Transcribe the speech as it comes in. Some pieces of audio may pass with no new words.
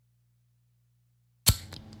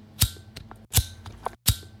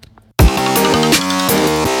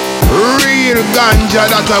ganja,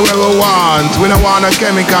 that's what we want. We don't want a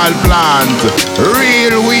chemical plant.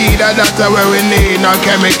 Real weed, that's what we need, no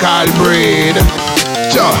chemical breed.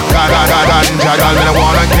 Ganja, we don't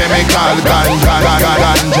want a chemical ganja.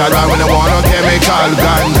 We don't want a chemical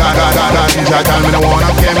ganja. We don't want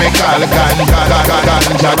a chemical ganja.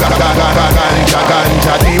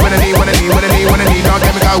 We don't need no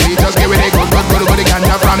chemical. We just give it a good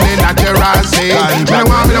ganja from the natural seed. We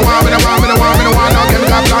don't want no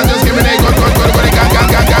chemical plant. Just give it a good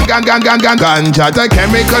ganja. The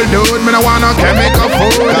chemical dude. We don't want no chemical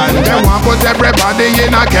food. They want put everybody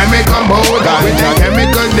in a chemical mode. With the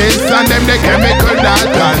chemical this and them the chemical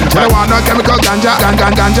that. We don't want no chemical ganja. We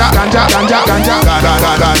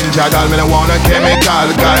don't want no chemical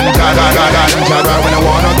ganja. We don't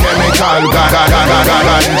want no chemical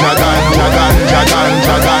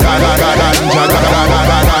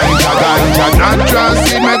natural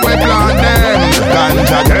seed make we plant them.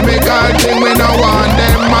 Ganja chemical thing we don't want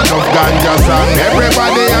them. Enough ganja song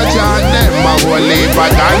everybody a chant them. A whole heap of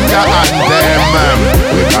ganja and them.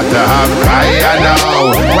 We got to have Kaya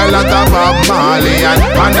now. Well out of Bob Marley and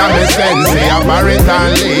under me Sensi a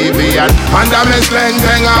Barrington Levy and under me Slang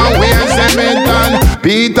Tang and Wayne Seminton.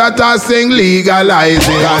 Peter Tossing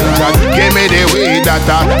legalizing ganja. Give me the weed that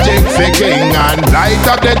a Gypsy King and light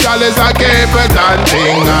up the chalice a Capleton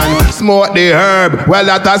thing and smoke the herb. Well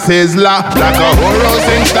that a sizzler like a horo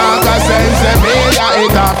sing stock a Sensimilla.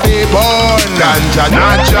 It a fi burn ganja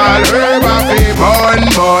natural herb a fi burn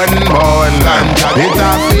ganja. It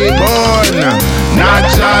a fi burn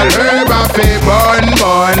natural herb a fi burn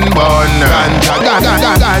ganja.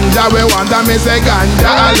 We want to me say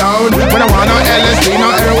ganja alone. We don't want no LSD, no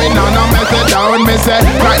heroin, no methadone. Me say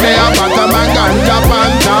right there a bottom and ganja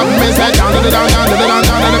on top. Me say down to the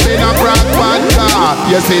bin of crack vodka.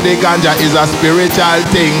 You see the ganja is a spiritual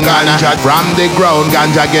thing. Ganja from the ground,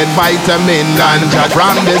 ganja get vitamin. Ganja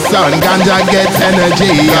from the sun, ganja gets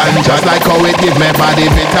energy. And just like how it give me body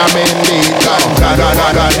vitamin D. Ganja,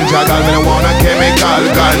 we don't want a chemical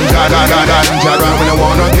ganja. We don't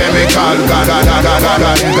want no chemical ganja.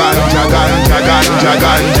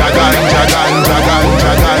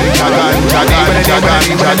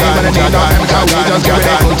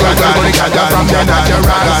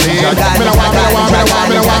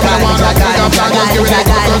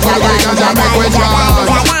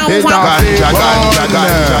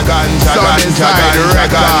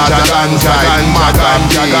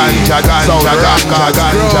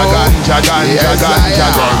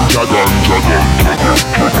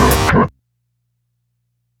 MACKA.B